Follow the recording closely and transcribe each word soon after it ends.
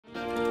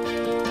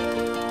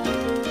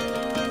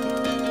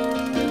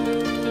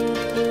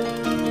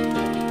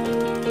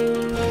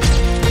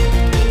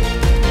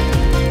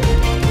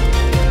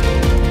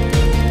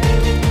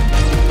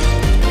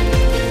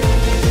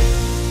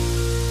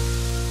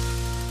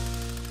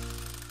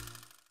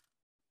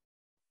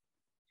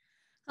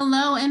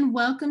Hello and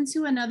welcome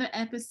to another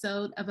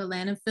episode of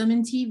Atlanta Film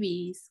and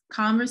TV's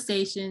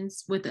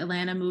Conversations with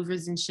Atlanta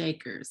Movers and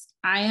Shakers.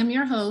 I am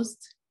your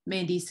host,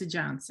 Mandisa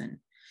Johnson.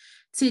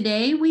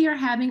 Today we are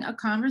having a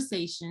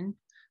conversation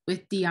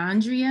with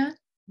DiAndria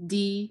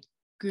D.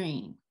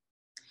 Green.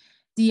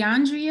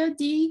 DiAndria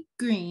D.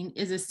 Green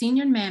is a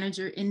senior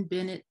manager in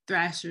Bennett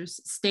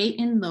Thrasher's state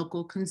and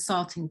local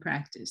consulting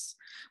practice,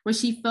 where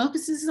she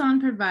focuses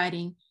on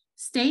providing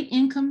state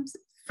income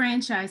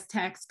franchise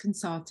tax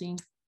consulting,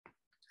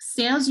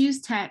 sales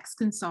use tax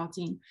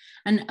consulting,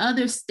 and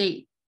other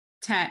state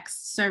tax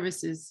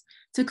services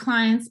to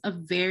clients of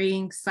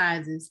varying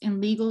sizes and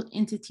legal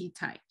entity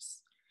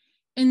types.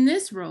 In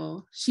this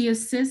role, she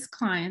assists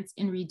clients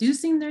in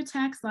reducing their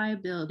tax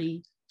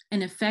liability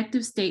and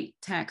effective state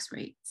tax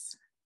rates.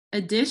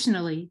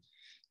 Additionally,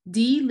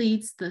 Dee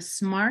leads the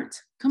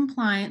SMART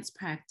compliance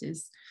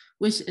practice,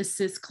 which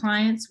assists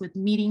clients with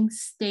meeting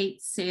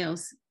state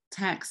sales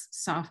tax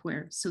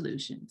software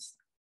solutions.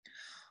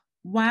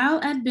 While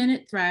at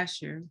Bennett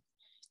Thrasher,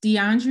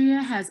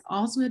 DiAndria has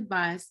also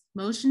advised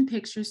motion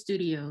picture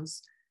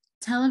studios,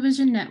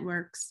 television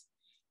networks,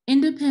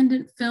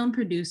 independent film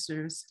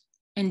producers,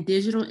 and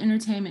digital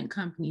entertainment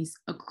companies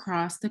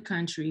across the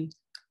country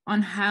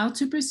on how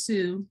to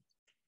pursue,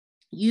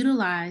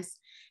 utilize,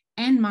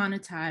 and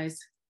monetize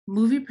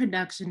movie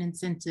production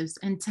incentives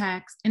and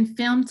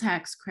film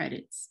tax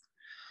credits.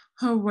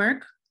 Her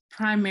work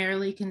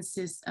primarily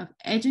consists of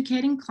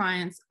educating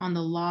clients on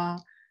the law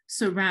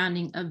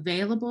surrounding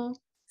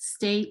available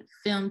state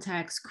film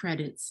tax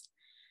credits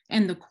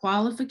and the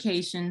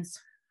qualifications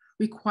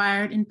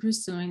required in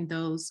pursuing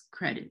those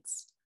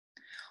credits.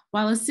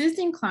 While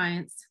assisting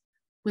clients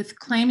with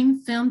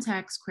claiming film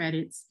tax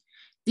credits,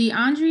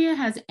 DiAndria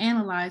has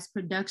analyzed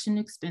production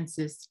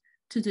expenses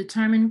to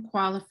determine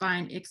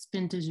qualifying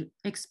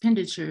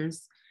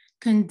expenditures,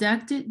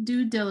 conducted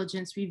due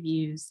diligence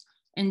reviews,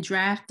 and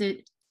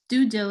drafted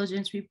due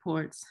diligence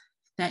reports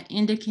that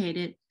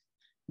indicated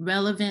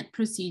relevant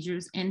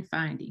procedures and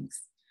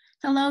findings.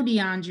 Hello,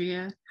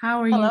 DiAndria. How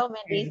are you? Hello,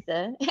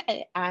 Mandisa.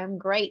 I'm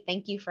great.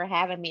 Thank you for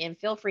having me. And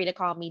feel free to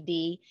call me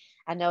Dee.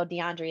 I know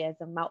DiAndria is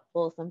a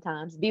mouthful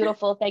sometimes.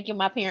 Beautiful. Thank you,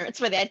 my parents,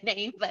 for that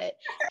name. But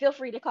feel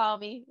free to call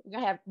me. We're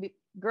going to have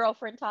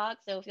girlfriend talk.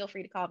 So feel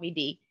free to call me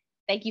Dee.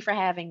 Thank you for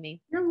having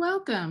me. You're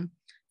welcome.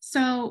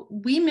 So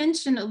we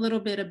mentioned a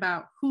little bit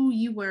about who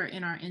you were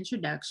in our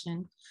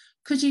introduction.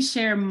 Could you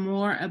share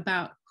more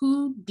about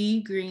who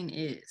Dee Green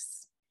is?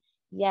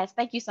 Yes,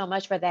 thank you so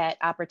much for that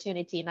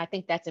opportunity. And I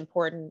think that's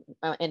important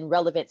and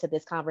relevant to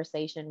this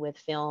conversation with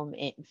film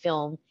and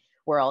film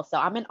world. So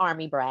I'm an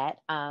Army brat.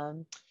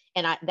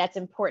 That's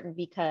important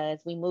because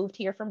we moved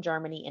here from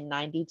Germany in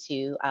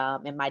 92.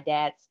 And my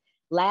dad's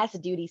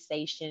last duty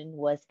station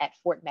was at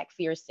Fort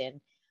McPherson,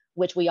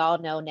 which we all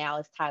know now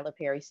is Tyler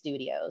Perry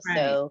Studios. Right.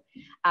 So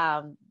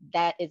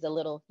that is a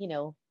little,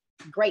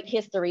 great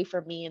history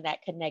for me and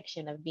that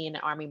connection of being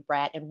an Army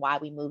brat and why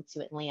we moved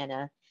to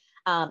Atlanta.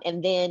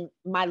 And then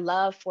my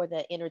love for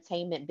the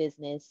entertainment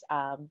business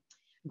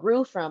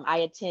grew from, I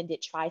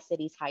attended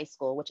Tri-Cities High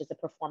School, which is a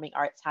performing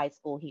arts high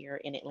school here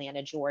in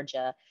Atlanta,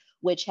 Georgia,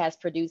 which has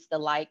produced the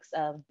likes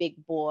of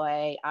Big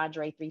Boy,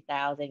 Andre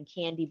 3000,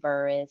 Candy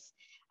Burris,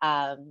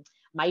 Maisha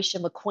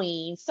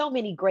McQueen, so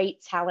many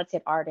great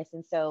talented artists.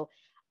 And so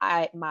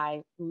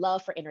my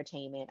love for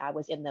entertainment, I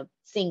was in the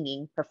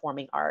singing,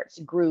 performing arts,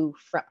 grew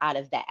out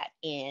of that.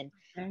 And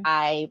okay.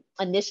 I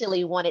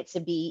initially wanted to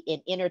be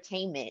an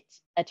entertainment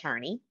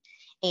attorney,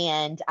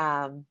 and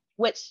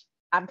which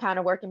I'm kind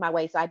of working my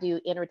way. So I do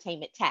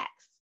entertainment tax.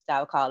 So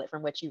I'll call it,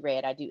 from what you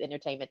read. I do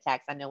entertainment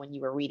tax. I know when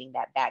you were reading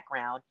that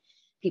background,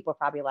 people are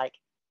probably like,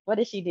 what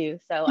does she do?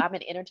 So I'm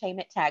an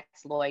entertainment tax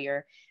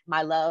lawyer.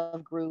 My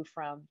love grew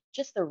from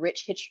just the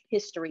rich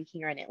history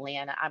here in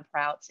Atlanta. I'm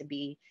proud to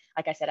be,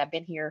 like I said, I've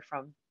been here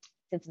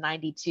since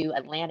 92.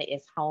 Atlanta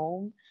is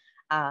home.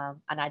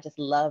 And I just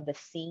love the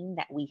scene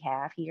that we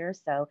have here.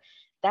 So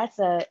that's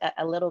a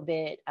little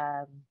bit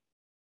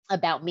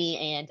about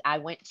me. And I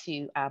went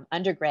to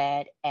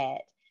undergrad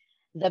at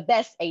the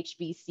best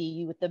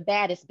HBCU with the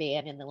baddest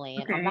band in the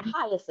land, okay, on the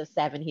highest of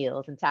 7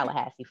 hills in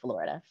Tallahassee,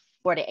 Florida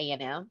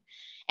A&M.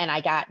 And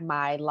I got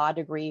my law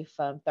degree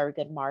from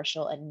Thurgood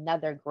Marshall,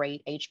 another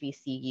great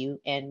HBCU,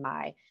 and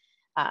my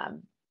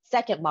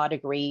second law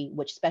degree,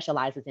 which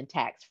specializes in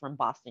tax, from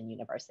Boston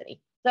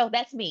University. So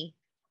that's me.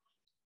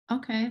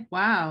 Okay.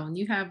 Wow.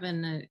 You have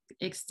an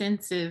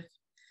extensive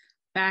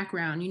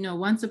background.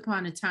 Once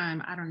upon a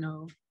time, I don't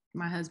know,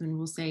 my husband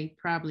will say,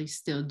 probably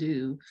still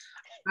do,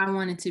 I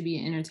wanted to be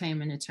an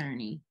entertainment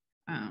attorney.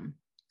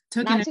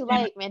 Not too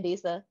late,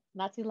 Mandisa.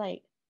 Not too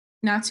late.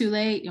 Not too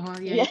late. Oh,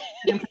 yeah.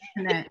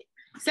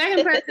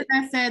 Second person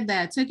that said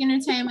that, took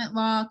entertainment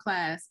law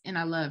class and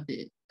I loved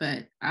it,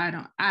 but I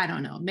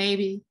don't know.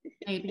 Maybe.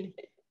 This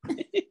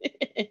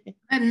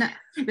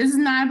is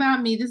not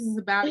about me. This is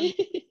about you.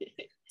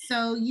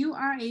 So you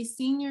are a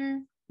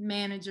senior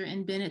manager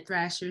in Bennett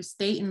Thrasher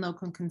state and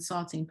local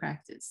consulting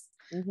practice.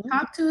 Mhm.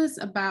 Talk to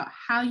us about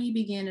how you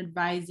began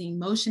advising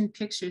motion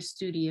picture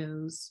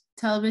studios,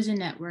 television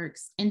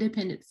networks,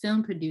 independent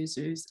film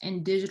producers,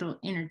 and digital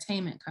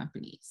entertainment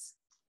companies.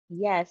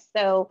 Yes.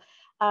 So,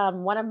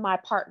 one of my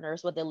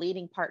partners, well, the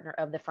leading partner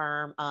of the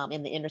firm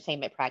in the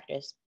entertainment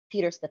practice,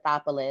 Peter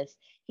Stathopoulos,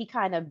 he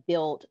kind of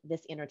built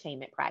this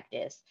entertainment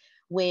practice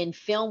when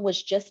film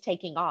was just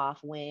taking off,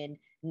 when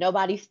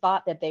nobody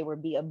thought that there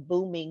would be a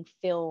booming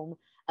film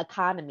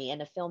economy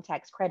and a film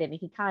tax credit. And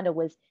he kind of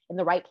was in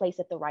the right place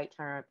at the right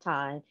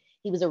time.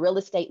 He was a real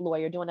estate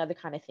lawyer doing other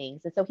kind of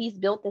things. And so he's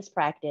built this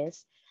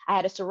practice. I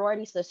had a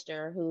sorority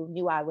sister who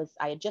knew I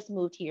had just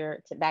moved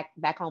here to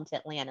back home to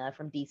Atlanta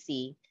from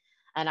DC,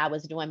 and I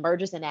was doing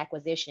mergers and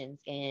acquisitions.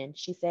 And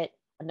she said,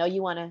 I know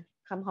you want to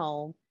come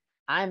home.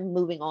 I'm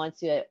moving on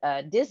to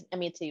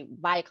to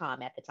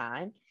Viacom at the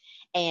time.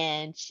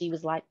 And she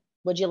was like,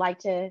 would you like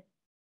to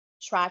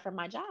try for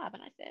my job?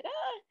 And I said,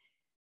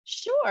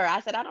 sure.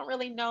 I said, I don't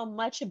really know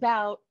much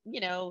about,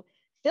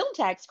 film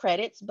tax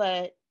credits,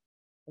 but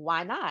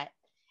why not?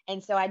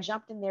 And so I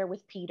jumped in there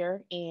with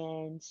Peter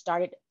and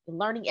started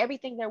learning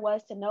everything there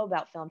was to know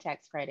about film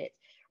tax credits,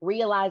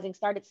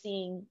 started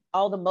seeing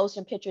all the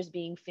motion pictures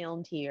being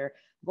filmed here,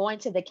 going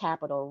to the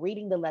Capitol,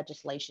 reading the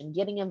legislation,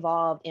 getting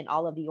involved in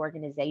all of the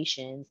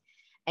organizations,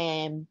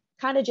 and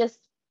kind of just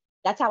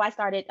that's how I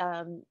started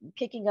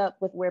picking up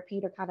with where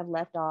Peter kind of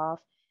left off,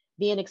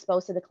 being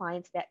exposed to the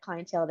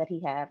clientele that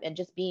he have, and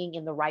just being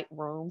in the right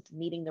rooms,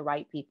 meeting the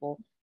right people.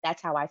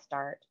 That's how I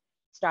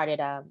started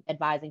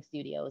advising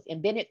studios.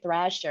 And Bennett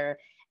Thrasher,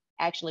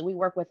 actually, we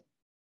work with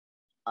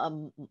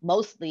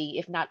mostly,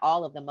 if not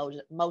all of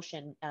the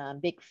motion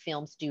big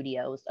film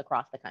studios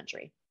across the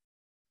country.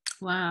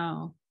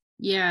 Wow.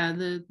 Yeah,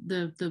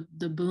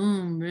 the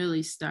boom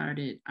really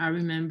started. I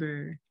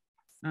remember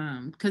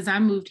because I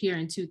moved here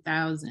in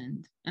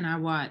 2000 and I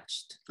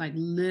watched like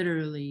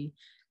literally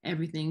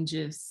everything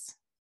just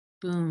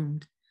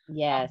boomed.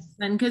 Yes.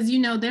 And because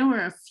there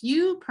were a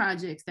few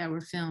projects that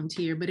were filmed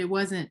here, but it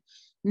wasn't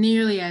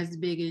nearly as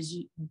big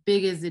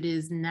as it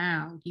is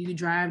now. You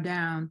drive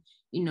down,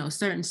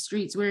 certain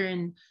streets.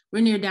 We're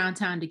near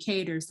downtown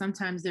Decatur.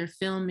 Sometimes they're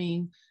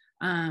filming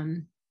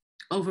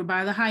over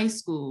by the high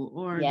school,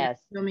 or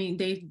yes.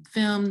 they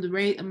filmed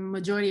the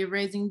majority of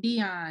Raising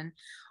Dion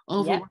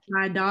over Yep.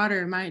 where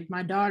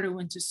my daughter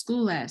went to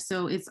school at.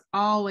 So it's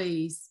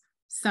always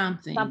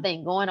something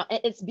going on.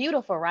 It's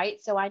beautiful,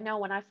 right? So I know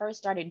when I first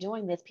started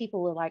doing this,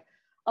 people were like,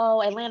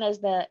 "Oh, Atlanta is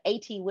the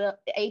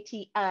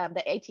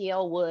the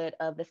ATL Wood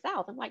of the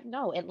South." I'm like,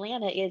 no,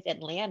 Atlanta is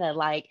Atlanta.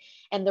 Like,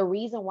 and the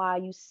reason why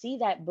you see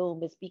that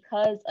boom is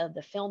because of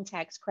the film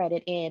tax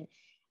credit. And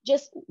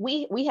just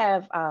we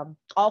have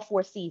all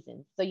 4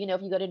 seasons. So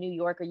if you go to New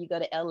York or you go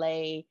to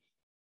LA,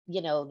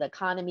 the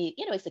economy,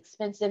 it's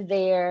expensive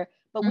there,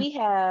 but we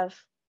have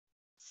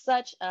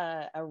such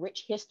a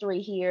rich history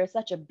here,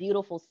 such a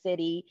beautiful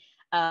city,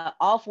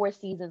 all 4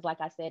 seasons,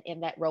 like I said, in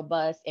that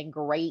robust and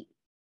great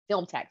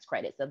film tax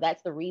credit. So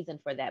that's the reason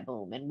for that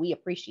boom, and we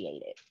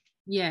appreciate it.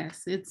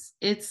 Yes,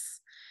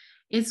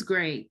 it's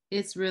great.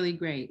 It's really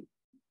great.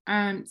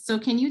 So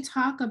can you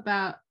talk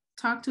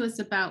to us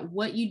about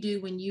what you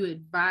do when you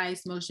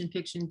advise motion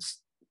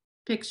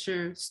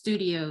picture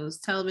studios,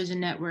 television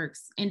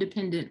networks,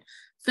 independent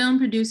film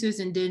producers,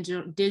 and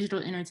digital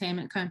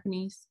entertainment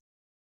companies?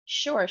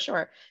 Sure.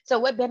 So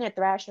what Bennett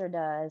Thrasher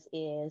does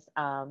is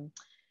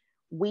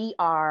we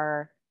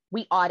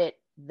audit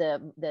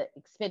the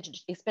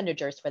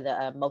expenditures for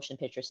the motion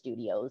picture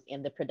studios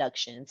and the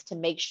productions to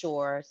make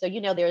sure. So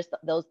there's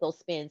those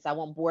spends. I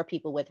won't bore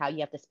people with how you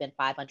have to spend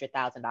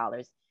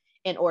 $500,000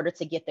 in order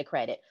to get the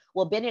credit.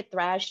 Well, Bennett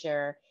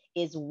Thrasher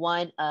is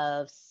one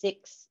of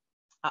 6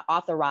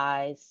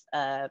 authorized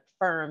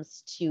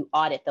firms to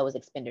audit those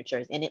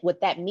expenditures. And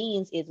what that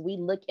means is we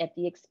look at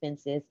the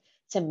expenses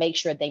to make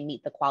sure they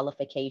meet the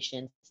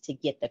qualifications to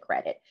get the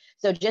credit.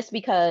 So just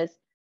because,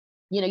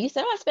 you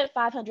said, I spent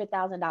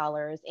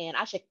 $500,000 and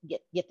I should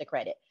get the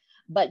credit,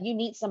 but you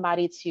need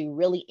somebody to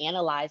really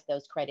analyze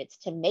those credits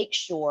to make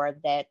sure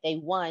that they,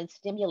 one,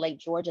 stimulate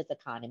Georgia's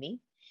economy,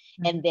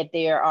 and that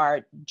there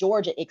are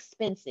Georgia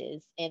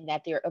expenses and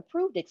that they're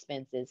approved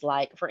expenses.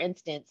 Like, for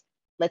instance,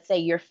 let's say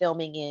you're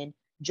filming in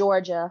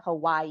Georgia,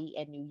 Hawaii,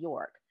 and New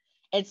York,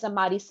 and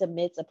somebody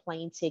submits a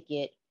plane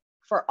ticket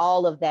for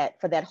all of that,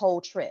 for that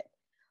whole trip.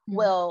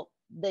 Well,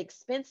 the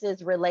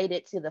expenses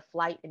related to the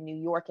flight in New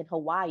York and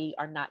Hawaii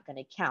are not going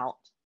to count.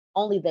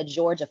 Only the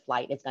Georgia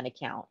flight is going to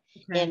count,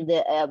 and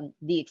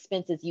the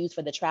expenses used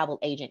for the travel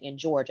agent in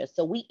Georgia.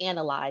 So we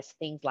analyze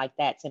things like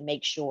that to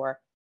make sure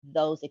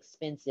those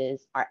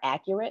expenses are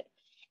accurate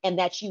and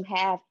that you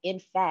have, in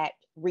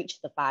fact,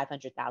 reached the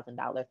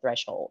 $500,000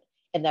 threshold,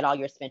 and that all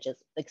your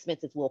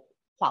expenses will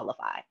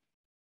qualify.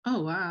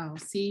 Oh, wow.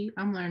 See,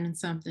 I'm learning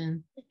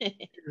something.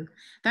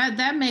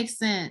 That makes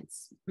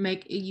sense.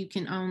 You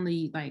can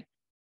only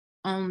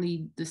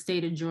the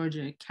state of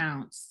Georgia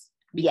counts.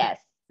 Yes.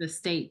 The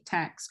state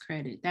tax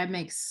credit. That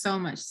makes so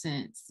much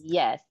sense.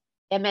 Yes.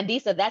 And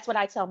Mandisa, that's what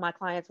I tell my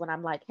clients when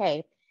I'm like,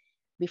 hey,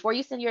 before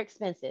you send your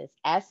expenses,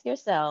 ask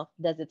yourself,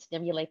 does it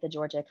stimulate the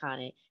Georgia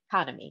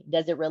economy?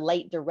 Does it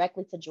relate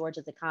directly to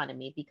Georgia's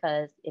economy?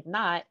 Because if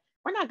not,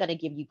 we're not going to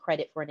give you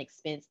credit for an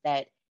expense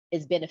that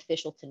is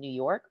beneficial to New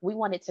York. We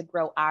want it to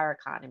grow our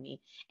economy.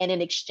 And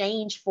in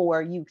exchange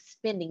for you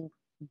spending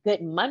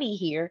good money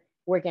here,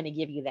 we're going to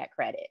give you that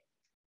credit.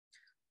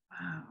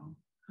 Wow.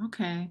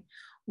 Okay.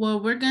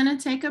 Well, we're going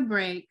to take a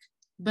break,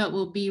 but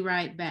we'll be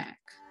right back.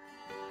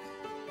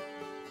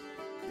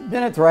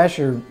 Bennett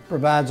Thrasher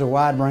provides a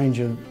wide range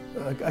of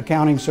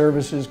accounting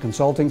services,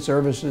 consulting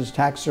services,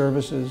 tax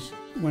services.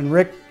 When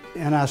Rick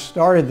and I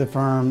started the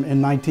firm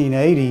in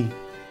 1980,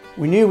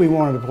 we knew we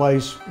wanted a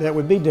place that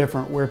would be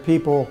different, where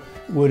people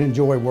would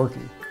enjoy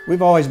working.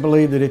 We've always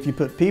believed that if you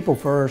put people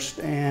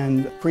first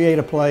and create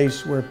a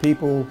place where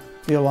people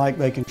feel like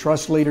they can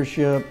trust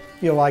leadership,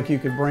 feel like you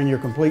could bring your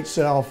complete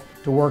self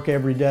to work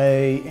every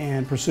day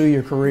and pursue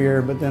your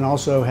career, but then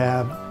also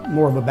have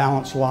more of a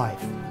balanced life.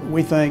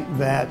 We think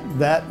that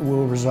that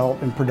will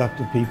result in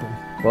productive people.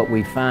 What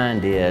we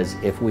find is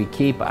if we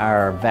keep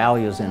our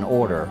values in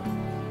order,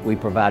 we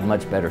provide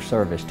much better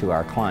service to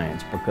our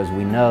clients, because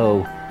we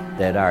know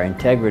that our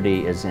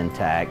integrity is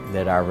intact,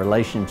 that our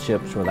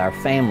relationships with our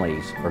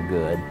families are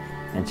good,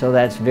 and so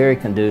that's very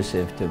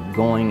conducive to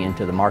going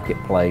into the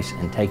marketplace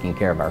and taking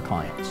care of our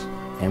clients,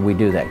 and we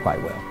do that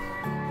quite well.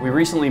 We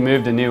recently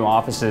moved to new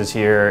offices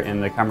here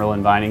in the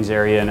Cumberland Vinings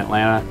area in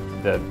Atlanta.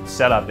 The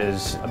setup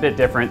is a bit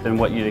different than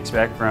what you'd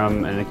expect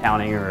from an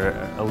accounting or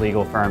a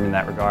legal firm in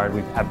that regard.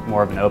 We have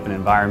more of an open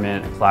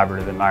environment, a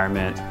collaborative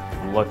environment.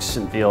 It looks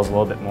and feels a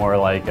little bit more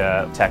like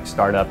a tech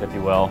startup, if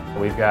you will.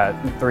 We've got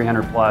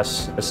 300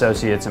 plus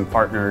associates and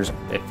partners.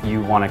 If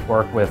you want to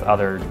work with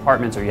other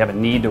departments or you have a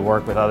need to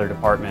work with other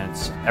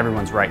departments,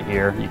 everyone's right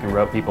here. You can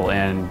rope people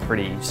in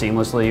pretty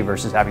seamlessly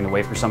versus having to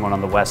wait for someone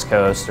on the West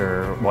Coast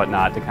or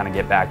whatnot to kind of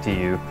get back to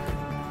you.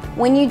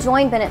 When you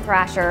join Bennett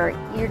Thrasher,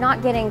 you're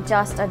not getting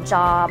just a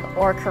job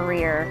or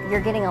career, you're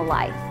getting a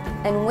life.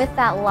 And with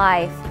that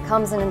life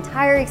comes an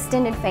entire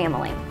extended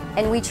family.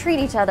 And we treat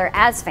each other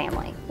as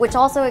family, which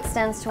also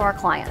extends to our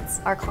clients.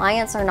 Our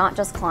clients are not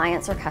just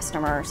clients or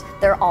customers,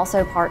 they're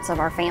also parts of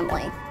our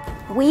family.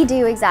 We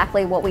do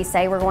exactly what we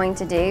say we're going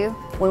to do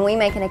when we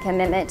make a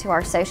commitment to our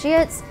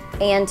associates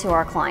and to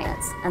our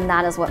clients, and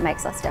that is what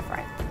makes us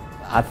different.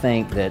 I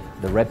think that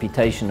the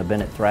reputation of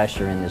Bennett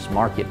Thrasher in this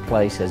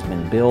marketplace has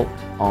been built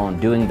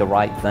on doing the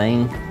right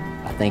thing.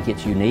 I think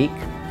it's unique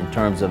in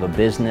terms of a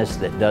business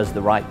that does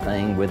the right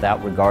thing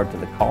without regard to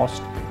the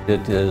cost.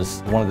 It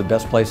is one of the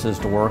best places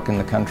to work in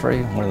the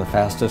country, one of the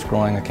fastest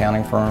growing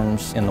accounting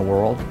firms in the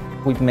world.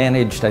 We've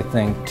managed, I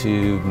think,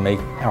 to make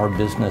our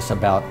business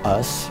about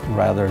us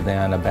rather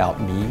than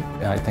about me.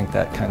 And I think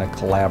that kind of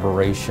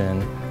collaboration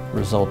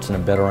results in a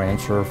better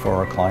answer for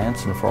our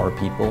clients and for our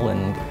people,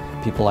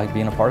 and people like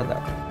being a part of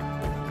that.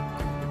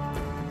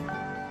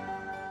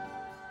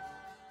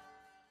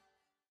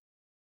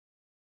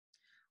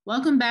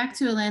 Welcome back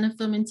to Atlanta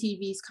Film and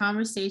TV's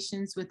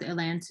Conversations with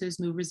Atlanta's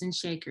Movers and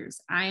Shakers.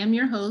 I am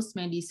your host,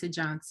 Mandisa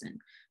Johnson.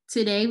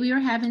 Today, we are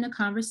having a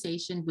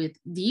conversation with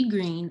Dee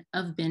Green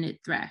of Bennett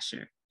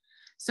Thrasher.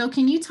 So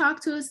can you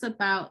talk to us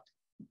about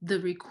the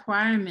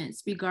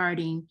requirements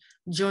regarding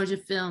Georgia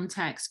film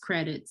tax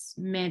credits,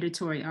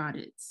 mandatory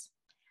audits?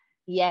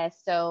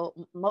 Yes,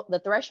 so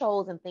the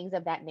thresholds and things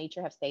of that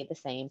nature have stayed the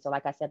same. So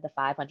like I said, the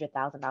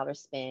 $500,000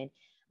 spend.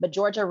 But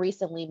Georgia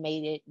recently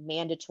made it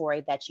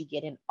mandatory that you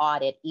get an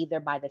audit either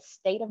by the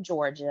state of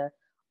Georgia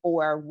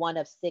or one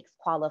of 6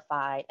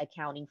 qualified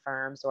accounting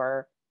firms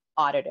or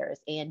auditors.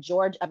 And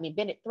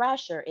Bennett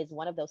Thrasher is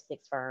one of those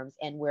 6 firms,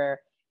 and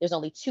there's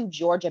only 2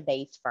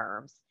 Georgia-based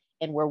firms,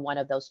 and we're one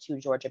of those 2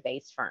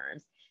 Georgia-based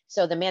firms.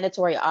 So the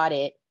mandatory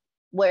audit,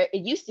 where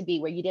it used to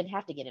be where you didn't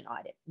have to get an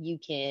audit, you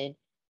can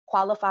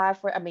qualify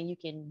for, you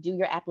can do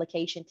your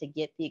application to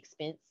get the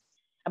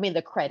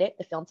the credit,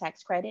 the film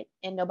tax credit,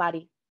 and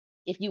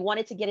if you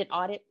wanted to get an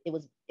audit, it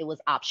was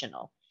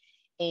optional.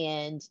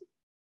 And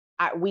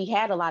we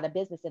had a lot of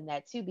business in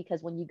that too,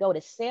 because when you go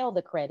to sell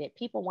the credit,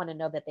 people want to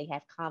know that they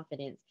have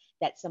confidence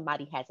that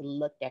somebody has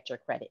looked at your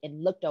credit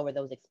and looked over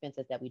those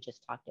expenses that we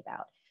just talked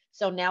about.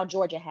 So now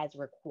Georgia has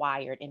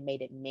required and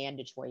made it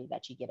mandatory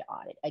that you get an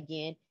audit.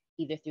 Again,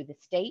 either through the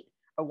state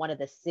or one of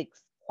the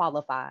 6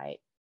 qualified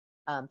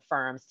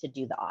firms to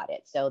do the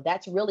audit. So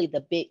that's really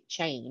the big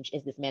change,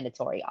 is this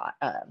mandatory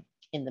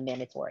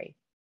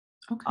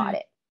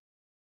audit.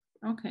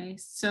 Okay,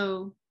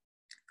 so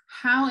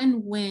how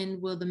and when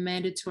will the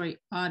mandatory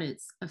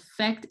audits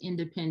affect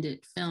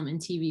independent film and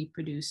TV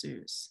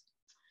producers?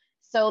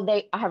 So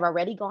they have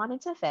already gone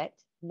into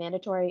effect.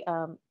 Mandatory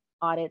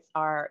audits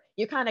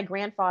you're kind of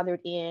grandfathered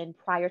in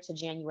prior to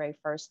January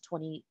 1st,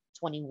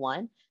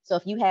 2021. So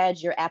if you had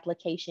your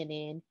application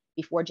in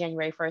before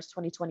January 1st,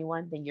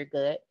 2021, then you're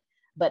good.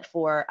 But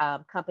for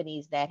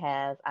companies that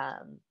have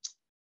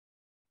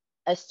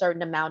a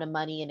certain amount of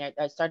money and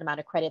a certain amount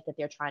of credit that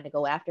they're trying to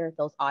go after,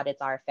 those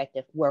audits are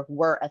effective,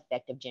 were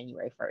effective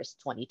January 1st,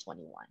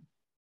 2021.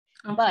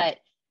 Okay. But,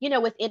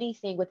 with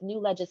anything, with new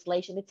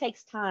legislation, it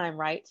takes time,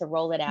 right, to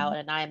roll it out.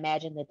 And I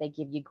imagine that they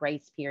give you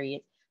grace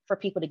periods for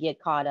people to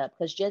get caught up,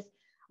 because just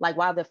like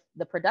while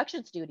the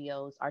production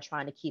studios are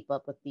trying to keep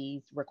up with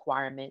these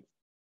requirements,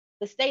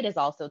 the state is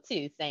also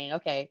too saying,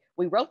 okay,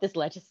 we wrote this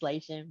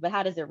legislation, but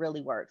how does it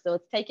really work? So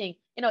it's taking,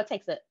 it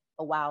takes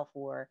a while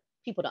for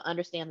people to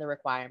understand the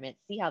requirements,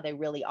 see how they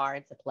really are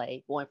into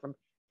play, going from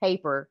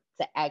paper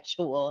to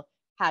actual,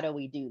 how do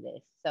we do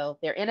this? So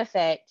they're in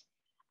effect,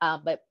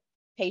 but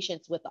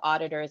patience with the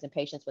auditors and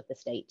patience with the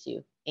state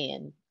too.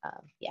 And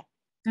yeah.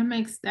 That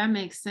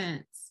makes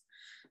sense.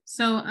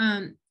 So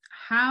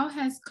how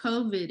has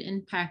COVID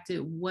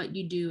impacted what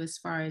you do as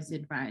far as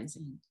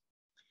advising?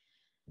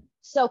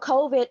 So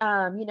COVID,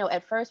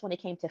 at first when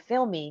it came to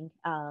filming,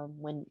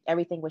 when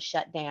everything was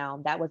shut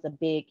down, that was a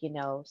big,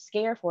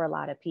 scare for a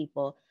lot of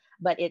people.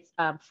 But it's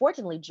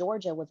fortunately,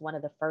 Georgia was one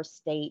of the first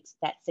states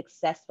that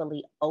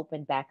successfully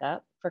opened back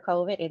up for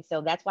COVID. And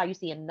so that's why you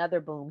see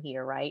another boom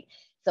here, right?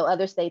 So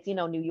other states,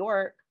 New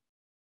York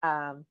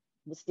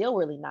was still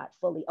really not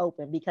fully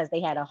open because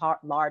they had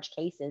large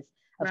cases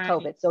of Right.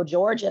 COVID. So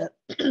Georgia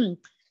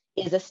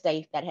is a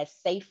state that has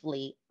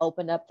safely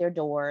opened up their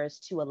doors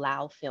to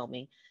allow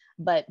filming.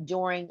 But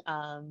during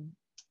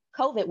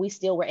COVID, we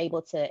still were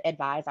able to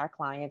advise our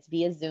clients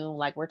via Zoom,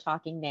 like we're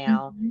talking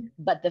now, Mm-hmm.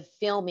 but the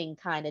filming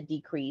kind of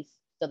decreased.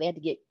 So they had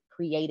to get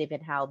creative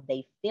in how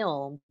they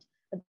filmed,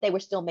 but they were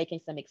still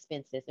making some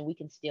expenses. And we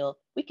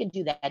can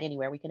do that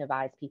anywhere. We can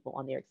advise people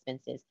on their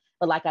expenses.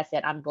 But like I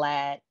said, I'm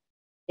glad.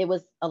 It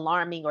was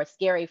alarming or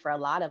scary for a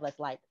lot of us.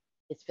 Like,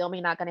 is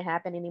filming not going to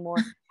happen anymore?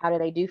 How do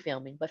they do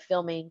filming? But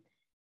filming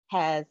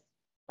has,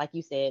 like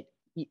you said,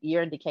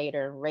 your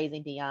indicator,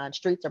 Raising Dion,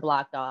 streets are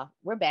blocked off.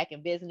 We're back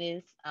in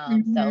business.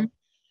 Mm-hmm.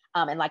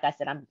 And like I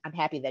said, I'm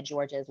happy that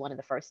Georgia is one of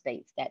the first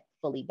states that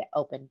fully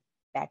opened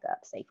back up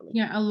safely.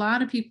 Yeah, a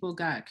lot of people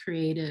got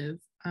creative.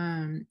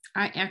 I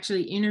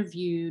actually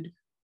interviewed,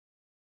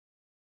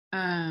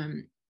 I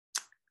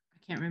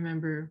can't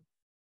remember,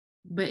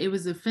 but it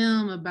was a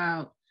film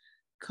about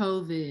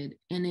COVID,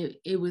 and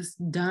it was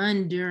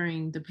done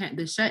during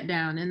the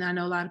shutdown. And I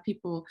know a lot of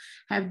people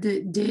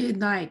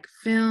did like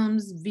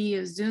films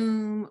via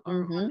Zoom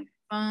or on the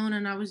phone,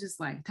 and I was just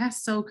like,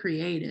 that's so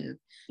creative.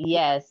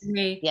 Yes,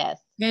 They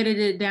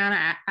edited it down.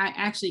 I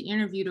actually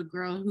interviewed a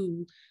girl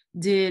who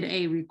did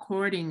a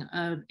recording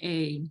of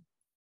a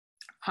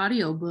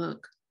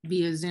audiobook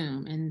via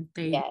Zoom, and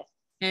they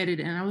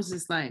edited, and I was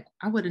just like,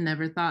 I would have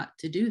never thought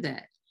to do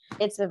that.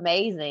 It's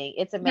amazing.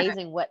 It's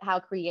amazing how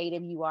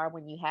creative you are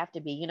when you have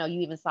to be. You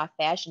even saw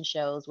fashion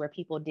shows where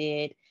people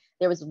there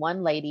was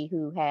one lady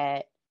who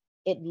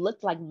it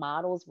looked like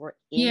models were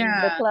in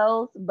the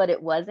clothes, but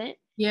it wasn't.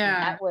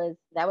 Yeah.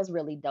 That was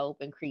really dope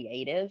and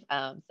creative.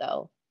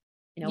 So,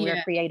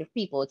 we're creative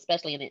people,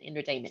 especially in the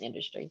entertainment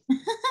industry.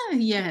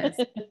 Yes.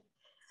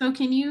 So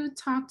can you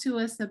talk to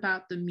us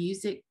about the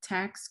music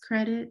tax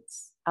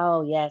credits?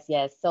 Oh, yes.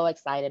 So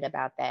excited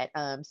about that.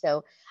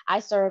 So I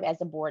serve as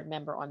a board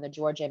member on the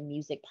Georgia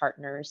Music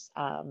Partners,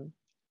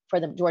 for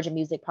the Georgia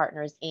Music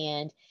Partners.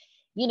 And,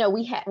 we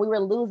were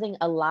losing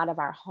a lot of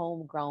our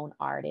homegrown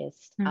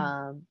artists,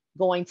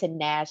 going to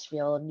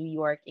Nashville, New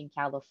York, and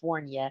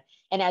California.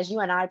 And as you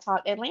and I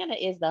talked, Atlanta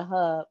is the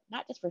hub,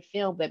 not just for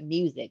film, but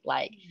music,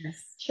 like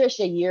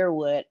Trisha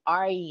Yearwood,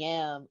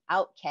 REM,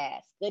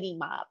 Outkast, Goody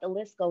Mob. The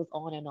list goes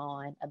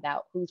on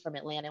about who's from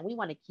Atlanta. And we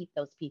want to keep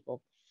those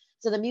people.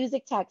 So the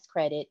music tax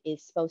credit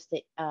is supposed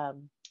to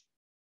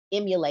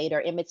emulate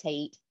or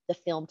imitate the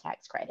film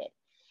tax credit.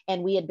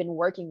 And we had been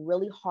working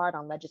really hard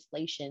on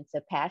legislation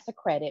to pass a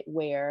credit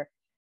where,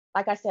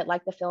 like I said,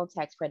 like the film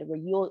tax credit,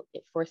 where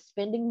for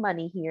spending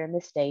money here in the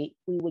state,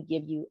 we would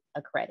give you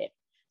a credit.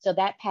 So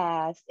that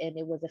passed, and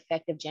it was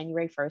effective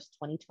January 1st,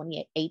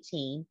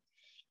 2018.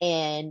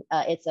 And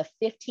it's a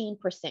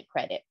 15%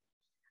 credit.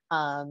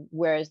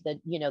 Whereas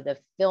the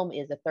film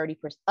is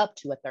up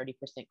to a 30%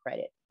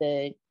 credit.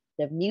 The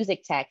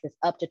music tax is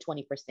up to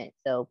 20%.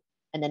 So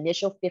an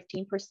initial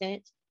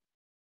 15%.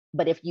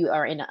 But if you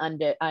are in an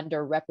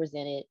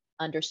underrepresented,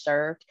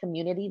 underserved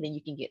community, then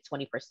you can get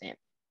 20%.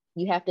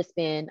 You have to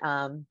spend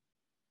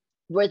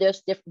where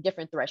there's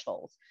different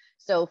thresholds.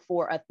 So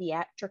for a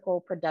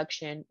theatrical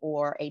production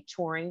or a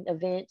touring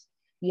event,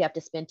 you have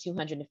to spend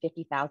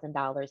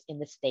 $250,000 in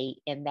the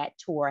state, and that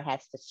tour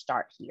has to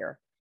start here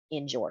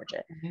in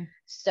Georgia. Mm-hmm.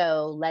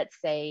 So let's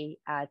say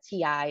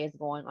T.I. is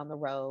going on the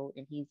road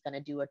and he's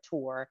going to do a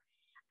tour.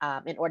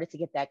 In order to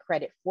get that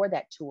credit for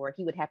that tour,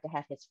 he would have to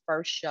have his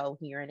first show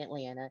here in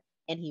Atlanta,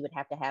 and he would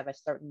have to have a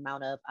certain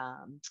amount of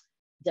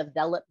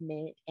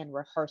development and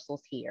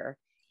rehearsals here.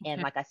 Okay.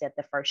 And like I said,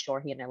 the first show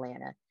here in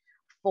Atlanta.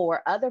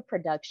 For other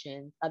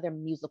productions, other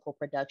musical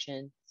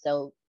productions,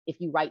 so if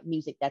you write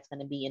music that's going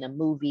to be in a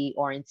movie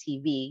or in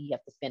TV, you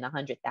have to spend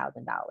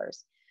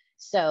 $100,000.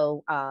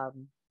 So,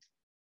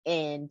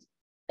 and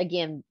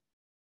again,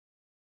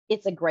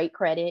 it's a great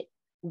credit.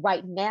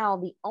 Right now,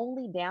 the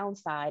only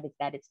downside is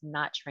that it's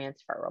not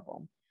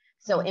transferable.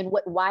 So, and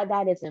why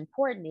that is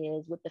important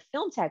is with the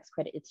film tax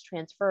credit, it's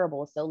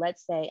transferable. So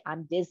let's say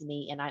I'm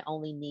Disney and I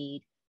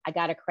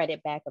got a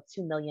credit back of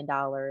 $2 million.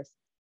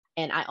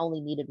 and I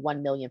only needed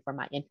 1 million for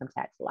my income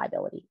tax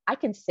liability. I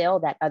can sell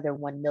that other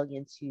 1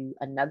 million to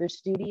another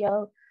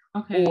studio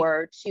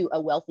or to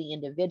a wealthy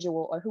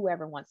individual or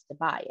whoever wants to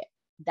buy it.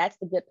 That's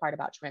the good part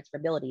about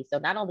transferability. So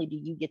not only do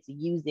you get to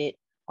use it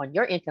on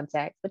your income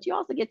tax, but you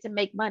also get to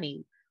make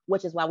money,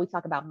 which is why we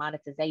talk about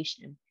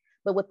monetization.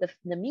 But with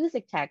the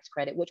music tax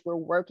credit, which we're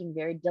working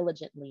very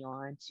diligently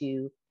on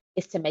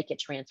is to make it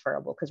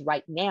transferable. Because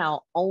right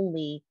now,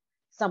 only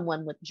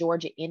someone with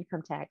Georgia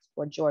income tax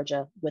or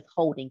Georgia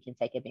withholding can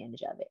take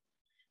advantage of it.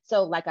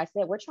 So like I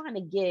said, we're trying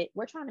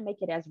to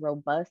make it as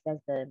robust as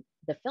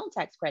the film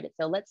tax credit.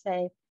 So let's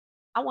say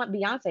I want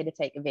Beyonce to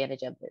take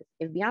advantage of this.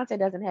 If Beyonce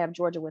doesn't have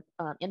Georgia with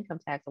income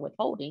tax or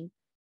withholding,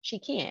 she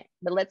can't.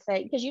 But let's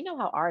say, because you know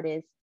how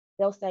artists,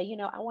 they'll say,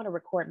 I want to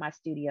record I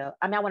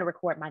want to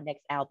record my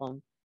next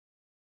album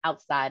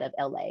outside of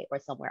LA or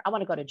somewhere. I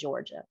want to go to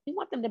Georgia. We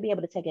want them to be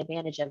able to take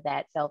advantage of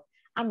that. So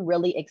I'm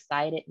really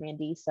excited,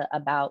 Mandisa,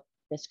 about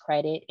this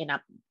credit. And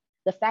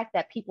the fact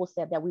that people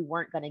said that we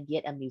weren't going to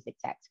get a music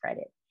tax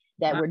credit,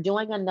 that we're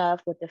doing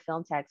enough with the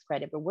film tax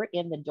credit, but we're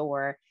in the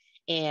door.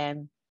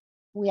 And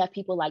we have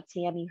people like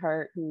Tammy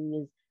Hurt,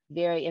 who is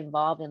very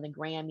involved in the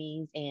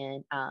Grammys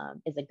and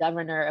is a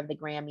governor of the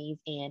Grammys.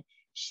 And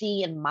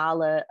she and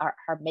Mala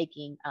are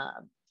making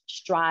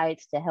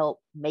strides to help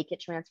make it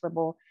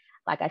transferable.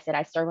 Like I said,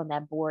 I serve on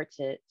that board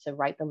to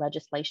write the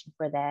legislation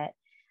for that.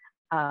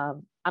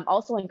 I'm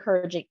also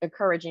encouraging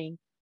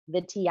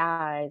the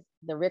TIs,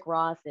 the Rick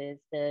Rosses,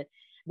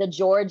 the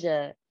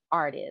Georgia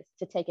artists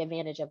to take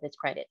advantage of this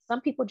credit.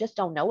 Some people just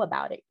don't know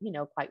about it,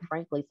 quite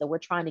frankly. So we're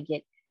trying to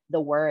get the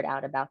word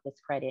out about this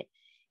credit,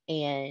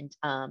 and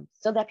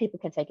so that people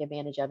can take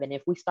advantage of it. And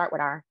if we start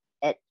with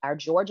our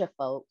Georgia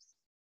folks,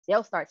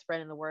 they'll start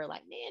spreading the word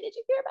like, man, did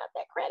you hear about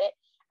that credit?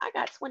 I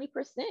got 20%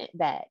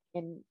 back,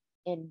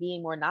 and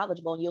being more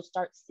knowledgeable, and you'll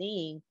start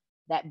seeing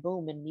that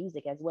boom in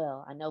music as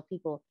well. I know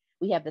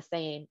we have the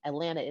saying,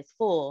 Atlanta is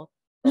full,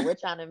 but we're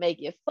trying to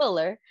make it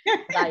fuller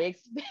by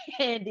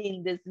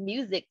expanding this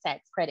music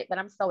tax credit. But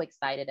I'm so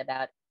excited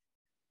about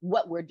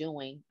what we're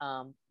doing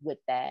with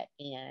that,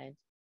 and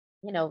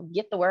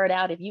get the word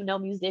out. If you know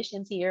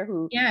musicians here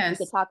who we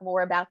could talk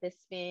more about this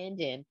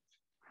spend and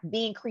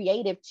being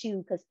creative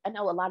too, because I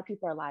know a lot of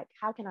people are like,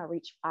 how can I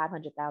reach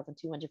 500,000,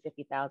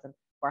 250,000,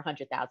 or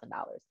 $100,000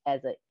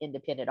 as an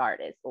independent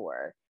artist?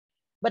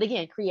 But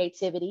again,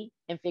 creativity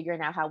and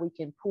figuring out how we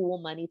can pool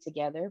money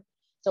together.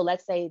 So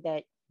let's say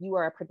that you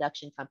are a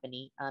production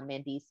company,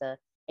 Mandisa,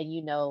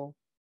 and 4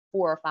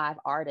 or 5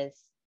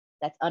 artists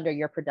that's under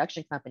your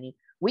production company.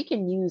 We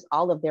can use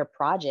all of their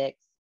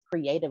projects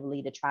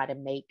creatively to try to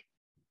make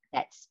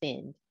that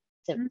spend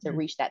to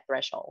reach that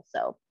threshold.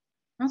 So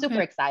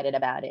super excited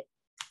about it.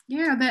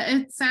 Yeah,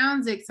 it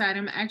sounds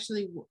exciting. I'm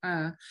actually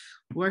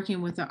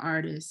working with an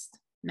artist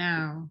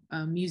now,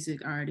 a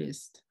music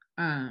artist.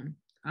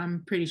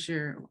 I'm pretty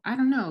sure, I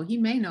don't know, he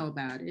may know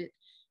about it,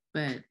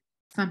 but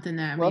something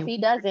that if he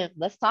doesn't,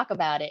 let's talk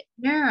about it.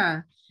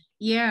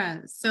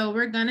 Yeah. So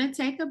we're gonna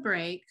take a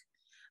break,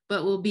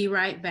 but we'll be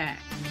right back.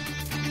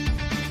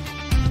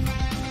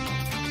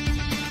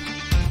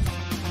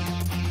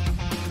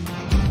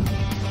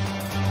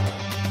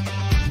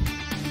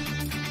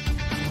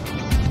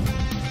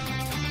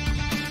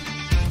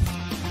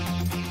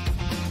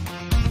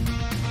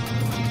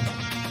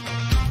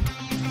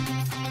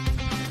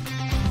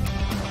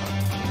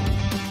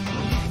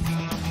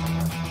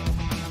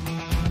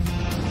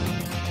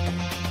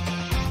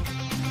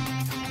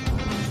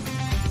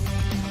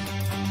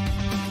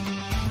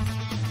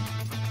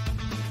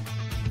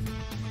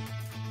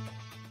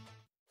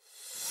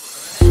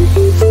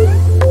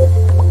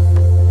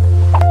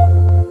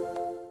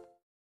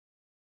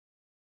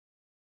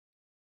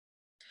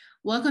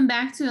 Welcome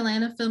back to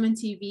Atlanta Film and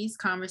TV's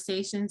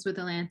Conversations with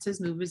Atlanta's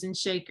Movers and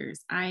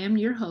Shakers. I am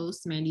your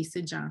host,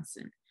 Mandisa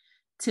Johnson.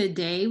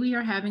 Today, we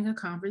are having a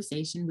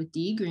conversation with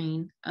Dee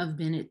Green of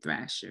Bennett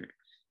Thrasher.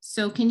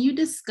 So can you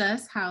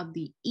discuss how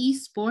the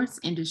esports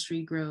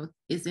industry growth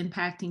is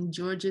impacting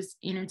Georgia's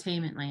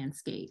entertainment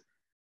landscape?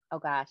 Oh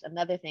gosh,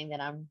 another thing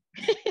that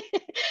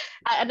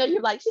I know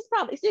you're like,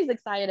 she's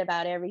excited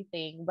about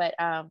everything, but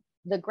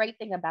the great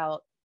thing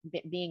about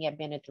being at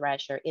Bennett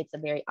Thrasher, it's a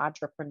very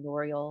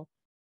entrepreneurial,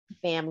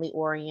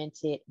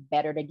 family-oriented,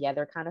 better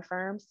together kind of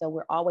firm. So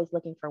we're always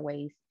looking for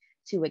ways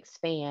to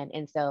expand.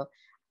 And so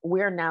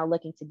we're now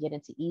looking to get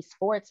into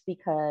esports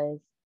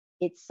because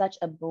it's such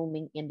a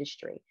booming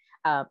industry.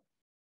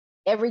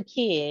 Every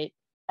kid,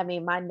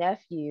 my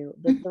nephew,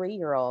 the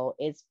 3-year-old,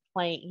 is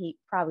playing, he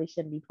probably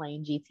shouldn't be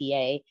playing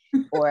GTA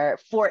or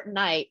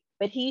Fortnite,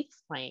 but he's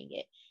playing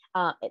it.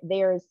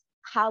 There's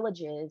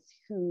colleges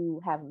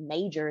who have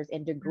majors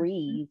and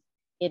degrees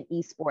in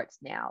esports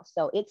now.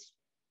 So it's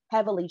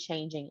heavily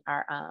changing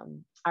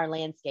our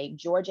landscape.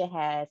 Georgia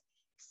has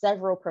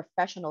several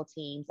professional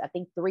teams, I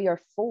think 3 or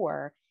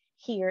 4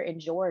 here in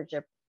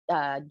Georgia,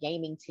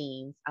 gaming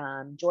teams.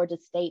 Georgia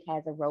State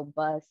has a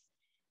robust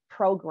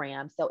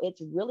program. So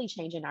it's really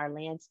changing our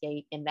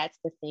landscape. And that's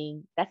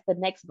the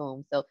next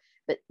boom. So,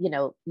 but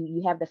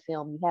you have the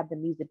film, you have the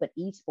music, but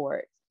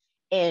esports.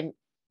 And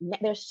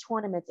there's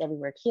tournaments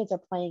everywhere. Kids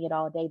are playing it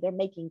all day. They're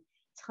making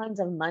tons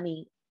of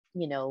money,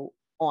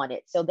 on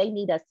it. So they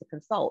need us to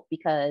consult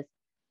because,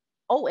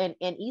 and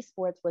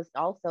esports was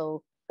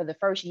also, for the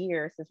first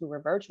year since we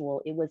were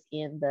virtual, it was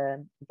in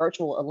the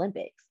virtual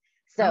Olympics.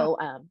 So,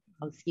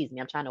 excuse me,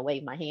 I'm trying to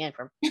wave my hand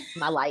from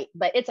my light,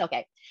 but it's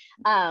okay.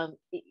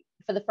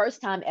 For the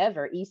first time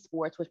ever,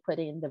 esports was put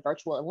in the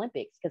virtual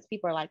Olympics because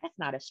people are like, that's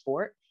not a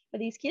sport, but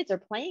these kids are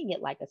playing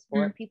it like a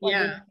sport. People are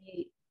getting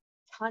paid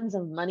tons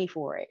of money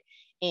for it.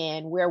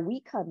 And where we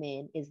come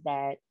in is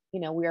that,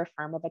 we're a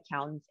firm of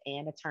accountants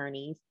and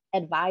attorneys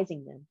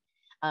advising them.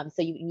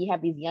 So you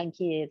have these young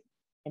kids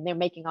and they're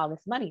making all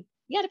this money.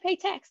 You got to pay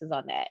taxes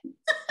on that.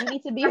 You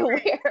need to be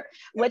aware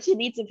what you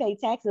need to pay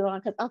taxes on,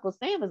 because Uncle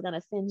Sam is going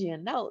to send you a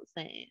note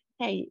saying,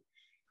 hey,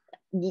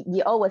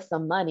 you owe us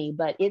some money.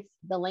 But it's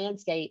the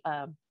landscape.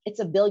 It's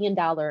 $1 billion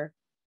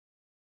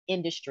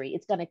industry.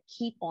 It's going to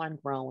keep on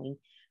growing.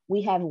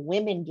 We have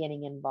women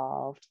getting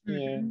involved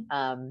in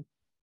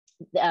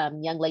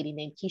young lady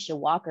named Keisha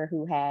Walker,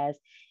 who has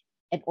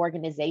an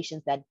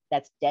organization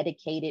that's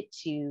dedicated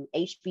to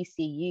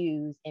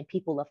HBCUs and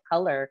people of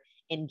color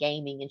in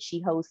gaming. And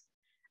she hosts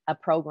a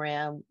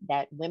program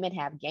that women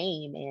have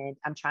game, and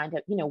I'm trying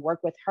to, work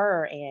with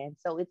her. And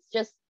so it's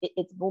just,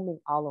 it's booming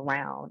all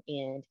around.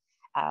 And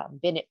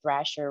Bennett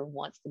Thrasher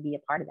wants to be a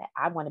part of that.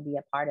 I want to be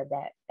a part of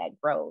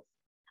that growth.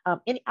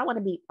 And I want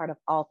to be part of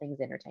all things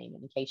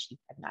entertainment, in case you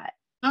have not.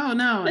 Oh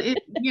no,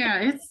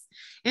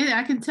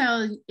 I can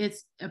tell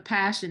it's a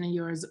passion of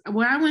yours.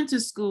 Where I went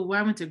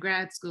to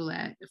grad school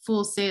at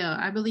Full Sail,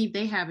 I believe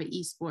they have an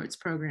esports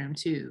program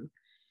too.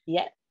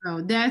 Yeah.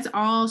 So that's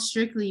all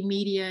strictly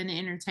media and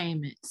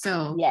entertainment.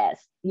 So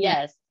yes.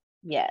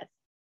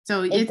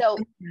 So it's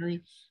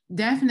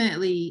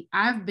definitely,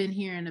 I've been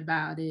hearing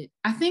about it.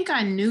 I think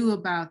I knew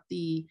about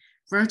the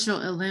virtual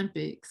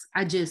Olympics.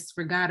 I just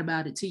forgot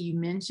about it till you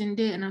mentioned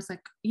it. And I was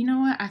like, you know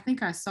what? I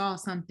think I saw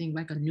something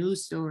like a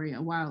news story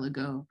a while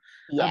ago.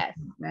 Yes.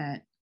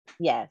 That.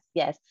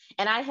 Yes.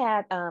 And I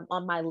had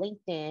on my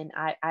LinkedIn,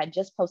 I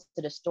just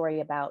posted a story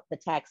about the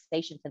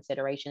taxation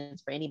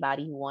considerations for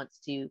anybody who wants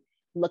to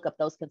look up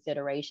those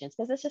considerations,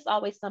 because it's just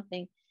always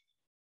something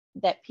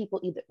that people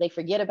either they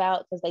forget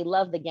about because they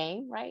love the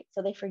game, right?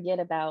 So they forget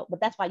about, but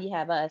that's why you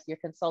have us, your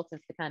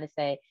consultants, to kind of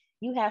say,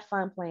 you have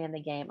fun playing the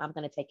game. I'm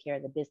going to take care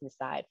of the business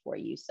side for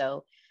you.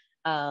 So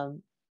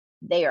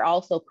they are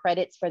also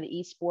credits for the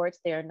esports.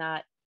 They're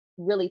not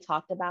really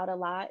talked about a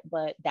lot,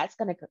 but that's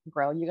going to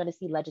grow. You're going to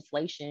see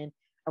legislation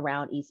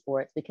around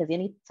esports, because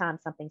anytime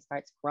something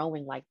starts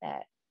growing like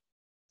that,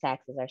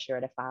 taxes are sure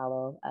to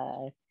follow.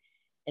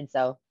 And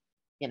so,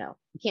 you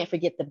can't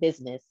forget the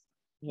business.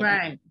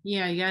 Right.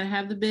 Yeah, you got to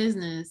have the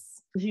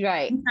business.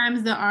 Right.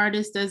 Sometimes the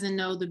artist doesn't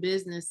know the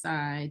business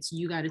side, so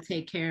you got to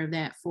take care of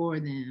that for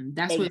them.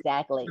 That's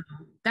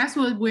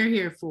what we're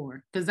here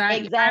for. Because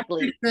I'm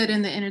pretty good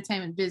in the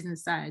entertainment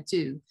business side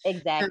too.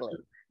 Exactly.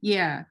 So,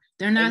 yeah,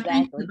 they're not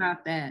thinking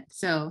about that.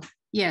 So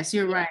yes,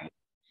 you're right.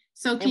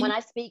 So when I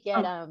speak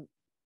at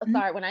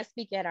when I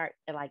speak at our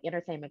like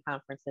entertainment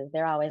conferences,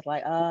 they're always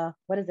like,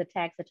 what is a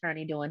tax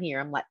attorney doing here?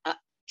 I'm like,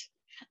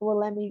 well,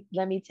 let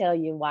me tell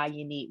you why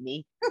you need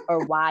me,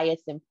 or why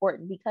it's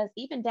important. Because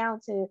even down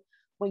to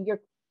when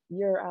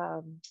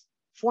you're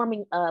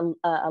forming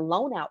a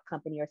loan out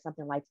company or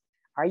something, like,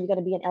 are you going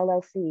to be an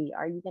LLC?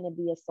 Are you going to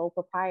be a sole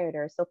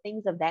proprietor? So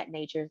things of that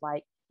nature is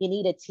like, you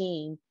need a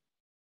team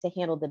to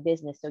handle the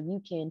business so you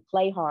can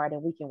play hard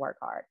and we can work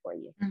hard for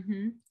you.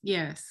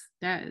 Yes,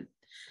 that.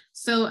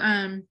 So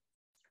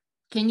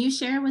can you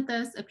share with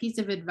us a piece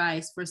of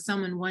advice for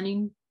someone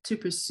wanting to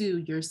pursue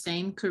your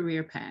same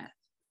career path?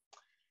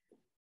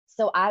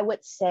 So I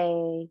would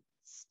say,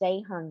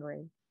 stay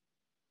hungry,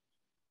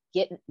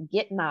 get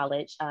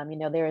knowledge.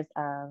 There's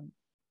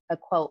a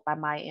quote by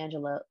Maya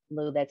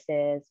Angelou that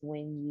says,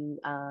 when you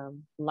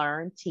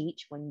learn,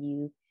 teach; when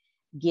you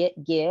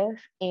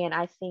give. And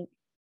I think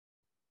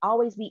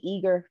always be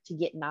eager to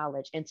get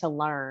knowledge and to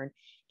learn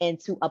and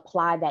to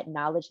apply that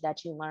knowledge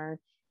that you learn.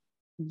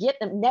 Get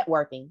them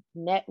network.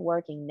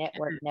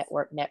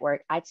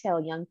 I tell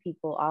young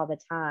people all the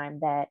time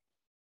that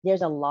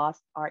there's a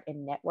lost art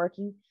in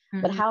networking,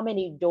 but how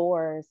many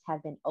doors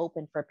have been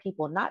opened for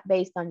people, not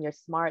based on your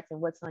smarts and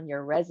what's on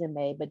your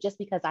resume, but just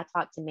because I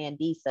talked to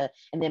Mandisa,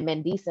 and then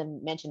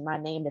Mandisa mentioned my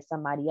name to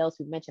somebody else,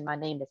 who mentioned my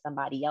name to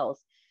somebody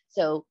else.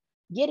 So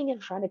getting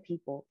in front of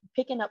people,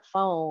 picking up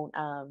phone,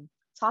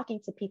 talking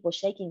to people,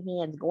 shaking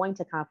hands, going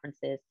to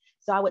conferences.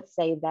 So I would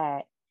say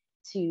that,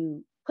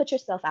 to put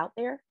yourself out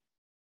there.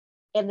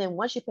 And then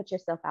once you put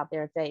yourself out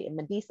there and say, and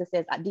Mandisa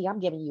says, D, I'm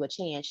giving you a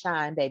chance,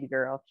 shine, baby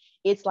girl.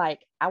 It's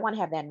like, I want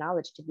to have that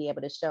knowledge to be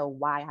able to show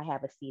why I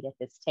have a seat at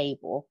this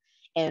table,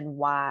 and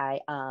why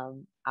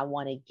I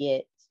want to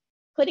get,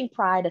 putting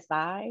pride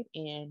aside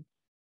and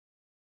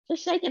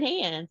just shaking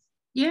hands.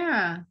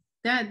 Yeah,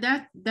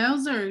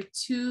 those are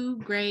two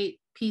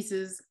great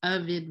pieces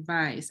of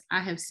advice.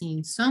 I have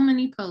seen so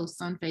many posts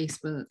on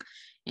Facebook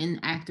in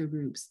actor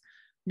groups.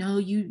 No,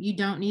 you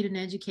don't need an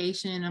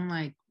education. I'm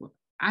like,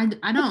 I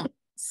don't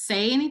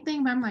say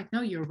anything, but I'm like,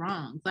 no, you're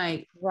wrong.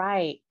 Like,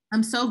 right.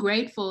 I'm so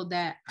grateful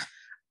that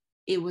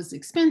it was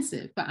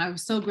expensive, but I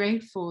was so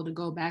grateful to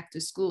go back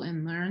to school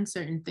and learn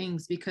certain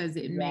things, because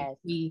it makes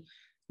me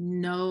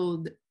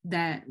know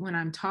that when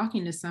I'm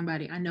talking to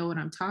somebody, I know what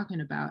I'm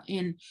talking about,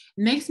 and it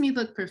makes me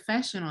look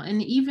professional.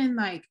 And even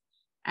like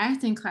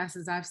acting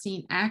classes, I've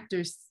seen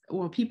actors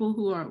or people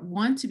who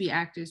want to be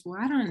actors. Well,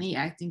 I don't need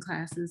acting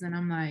classes. And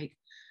I'm like,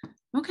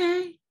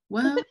 okay,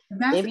 well,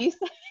 that's if you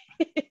say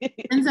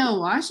Denzel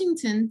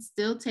Washington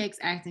still takes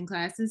acting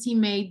classes. He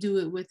may do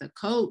it with a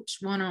coach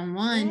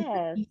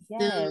one-on-one. He's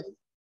still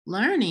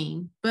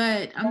learning,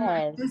 but I'm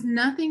like, there's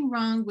nothing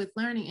wrong with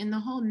learning. And the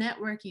whole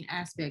networking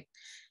aspect,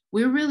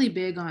 we're really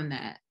big on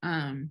that.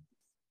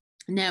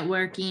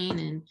 Networking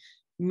and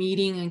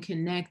meeting and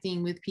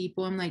connecting with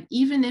people. I'm like,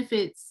 even if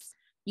it's,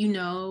 you're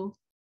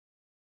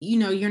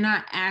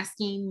not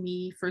asking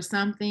me for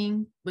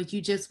something, but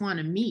you just want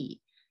to meet,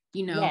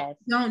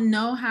 don't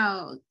know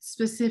how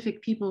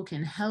specific people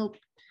can help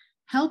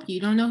you.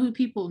 Don't know who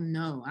people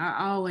know.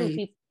 I always,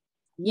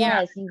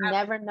 you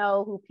never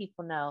know who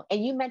people know.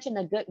 And you mentioned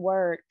a good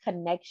word,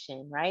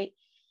 connection, right?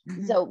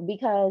 Mm-hmm. So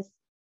because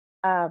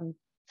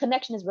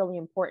connection is really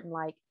important.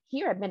 Like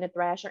here at Bennett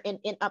Thrasher, and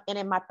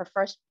in my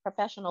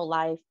professional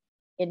life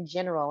in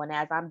general, and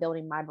as I'm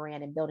building my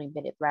brand and building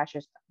Bennett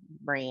Thrasher's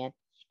brand,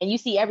 and you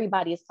see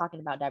everybody is talking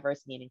about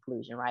diversity and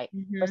inclusion, right?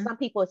 Mm-hmm. For some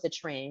people, it's a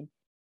trend.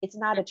 It's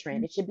not a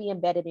trend. It should be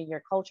embedded in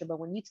your culture. But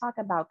when you talk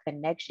about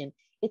connection,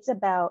 it's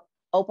about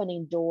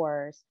opening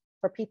doors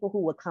for people who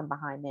would come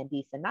behind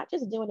Mandisa, not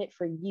just doing it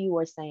for you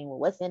or saying, well,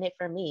 what's in it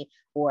for me?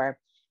 Or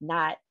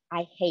not,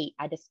 I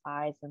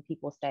despise when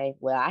people say,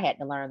 well, I had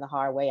to learn the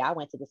hard way. I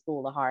went to the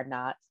school of hard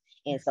knocks.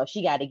 And so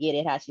she got to get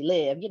it how she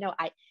lived.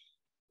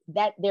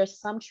 That there's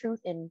some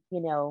truth in,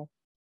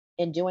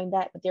 in doing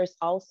that, but there's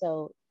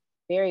also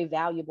very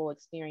valuable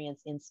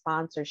experience in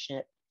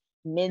sponsorship,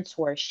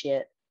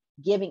 mentorship,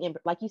 giving,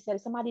 like you said,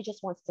 if somebody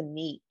just wants to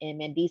meet in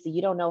Mandisa,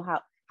 you don't know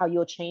how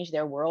you'll change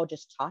their world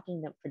just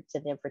talking to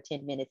them for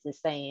 10 minutes and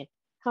saying,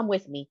 come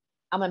with me.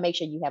 I'm going to make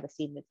sure you have a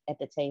seat at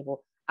the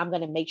table. I'm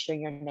going to make sure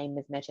your name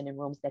is mentioned in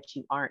rooms that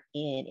you aren't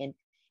in.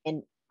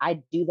 And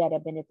I do that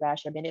at Bennett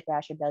Thrasher. Bennett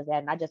Thrasher does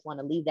that. And I just want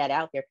to leave that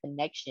out there.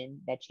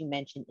 Connection that you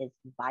mentioned is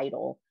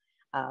vital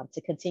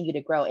to continue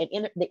to grow. And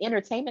in the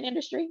entertainment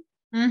industry,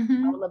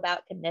 all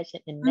about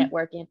connection and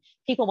networking.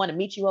 People want to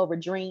meet you over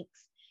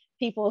drinks.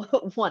 People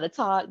want to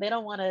talk. They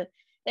want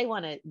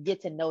to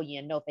get to know you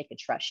and know if they can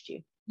trust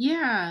you.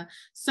 Yeah.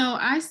 So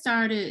I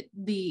started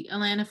the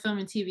Atlanta Film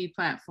and TV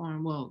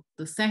platform. Well,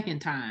 the second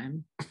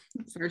time.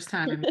 First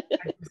time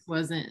I just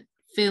wasn't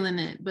feeling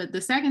it. But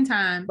the second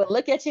time. But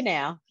look at you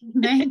now.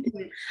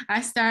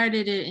 I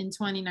started it in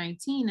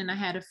 2019, and I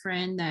had a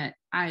friend that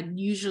I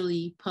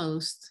usually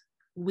post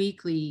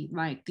weekly,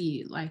 like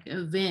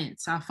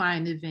events. I'll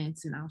find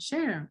events and I'll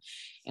share them.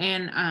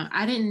 And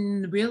I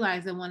didn't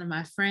realize that one of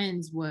my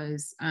friends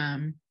was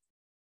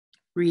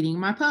reading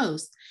my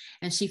post,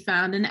 and she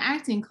found an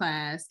acting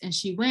class, and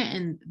she went,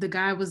 and the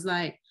guy was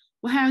like,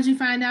 well, how did you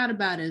find out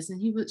about us?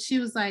 And she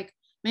was like,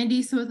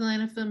 Mandisa with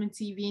Atlanta Film and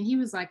TV. And he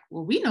was like,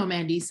 well, we know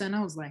Mandisa. And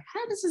I was like,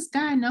 how does this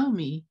guy know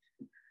me?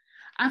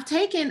 I've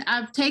taken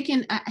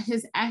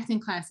his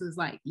acting classes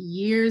like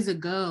years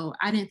ago.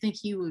 I didn't think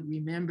he would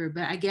remember,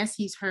 but I guess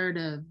he's heard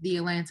of the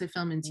Atlanta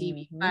Film and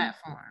TV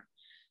platform.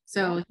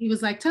 So he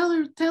was like, tell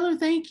her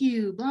thank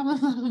you, blah, blah,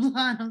 blah, blah,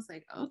 blah. And I was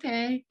like,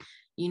 okay,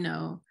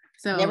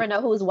 so never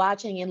know who's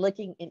watching and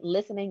looking and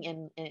listening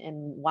and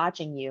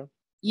watching you.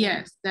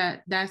 Yes,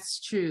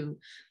 that's true.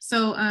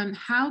 So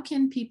how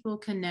can people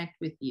connect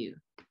with you?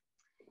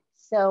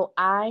 So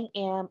I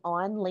am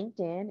on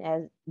LinkedIn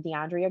as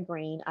DiAndria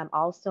Green. I'm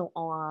also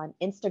on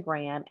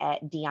Instagram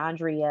at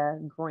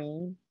DiAndria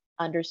Green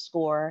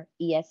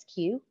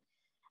 _ESQ.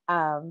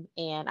 And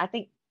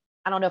I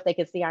don't know if they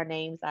can see our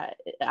names. I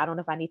don't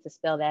know if I need to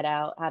spell that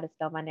out, how to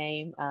spell my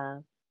name,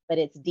 but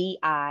it's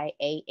DiAndria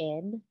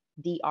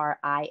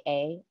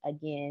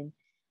again.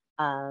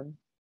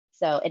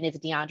 And it's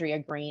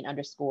DiAndria Green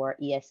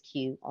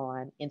 _ESQ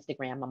on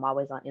Instagram. I'm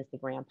always on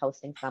Instagram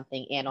posting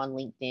something, and on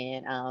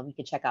LinkedIn. You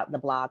can check out the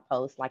blog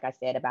post, like I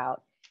said,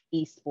 about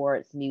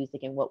esports,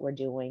 music, and what we're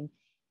doing.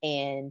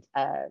 And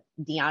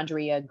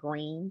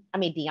DiAndria.green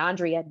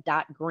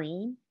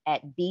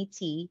at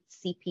btcpa.net.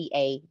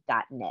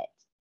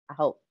 I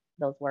hope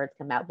those words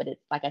come out, but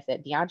it's, like I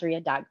said,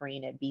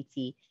 DiAndria.green at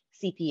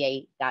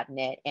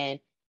btcpa.net. And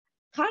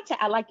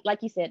contact,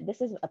 like you said,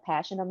 this is a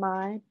passion of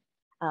mine.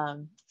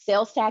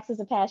 Sales tax is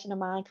a passion of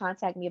mine.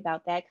 Contact me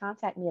about that.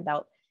 Contact me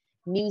about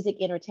music,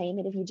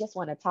 entertainment, if you just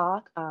want to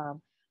talk.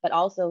 But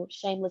also,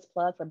 shameless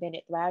plug for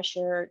Bennett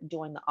Thrasher,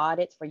 doing the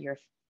audits for you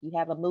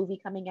have a movie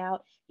coming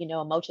out,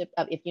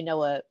 if you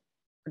know a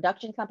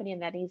production company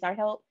and that needs our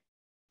help,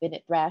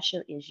 Bennett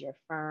Thrasher is your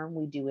firm.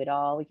 We do it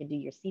all. We can do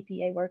your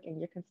CPA work and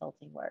your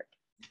consulting work.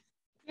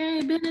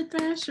 Yay, Bennett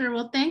Thrasher.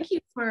 Well, thank you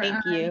for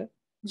you.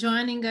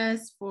 Joining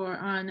us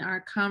on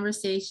our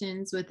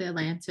conversations with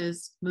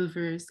Atlanta's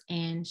movers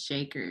and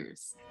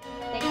shakers.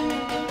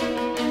 Thank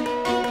you.